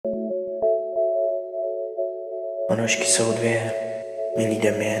Ponožky jsou dvě, milí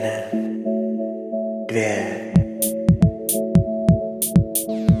jdem je ne. Dvě.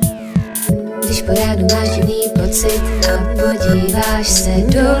 Když po ránu máš divný pocit a podíváš se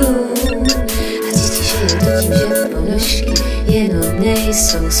dolů a zjistíš, že je to tím, že ponožky jenom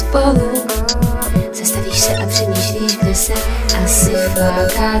nejsou spolu. Zastavíš se a přemýšlíš, kde se asi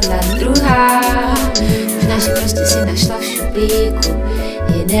fláká ta druhá. Možná, že prostě si našla v šuplíku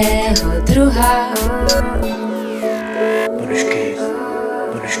jiného druha.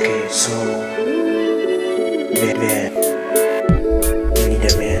 Ponožky jsou dvě, milí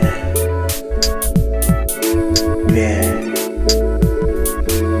jdem je ne. Dvě.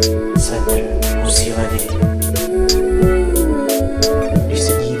 Svetr usílený, když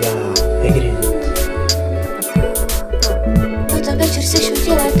se dívá Hagrid. Potom večer seš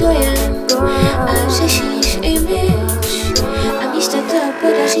udělat dojem a řešíš image a místo toho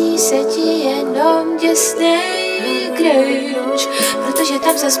podaří se ti jenom děsnej cringe, protože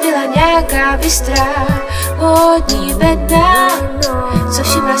tam zas byla nějaká bystrá módní bedna, co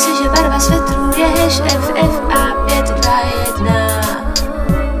všimla si, že barva svetru je FFA 521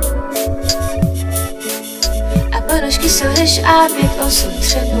 a ponožky jsou a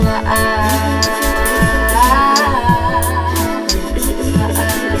 5830A.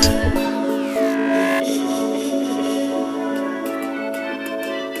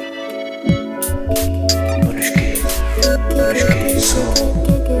 Ponožky jsou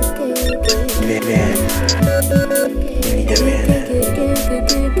dvě, milí jdem je ne.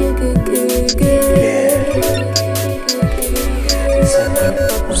 Dvě. Svetr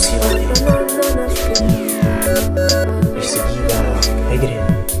usílený.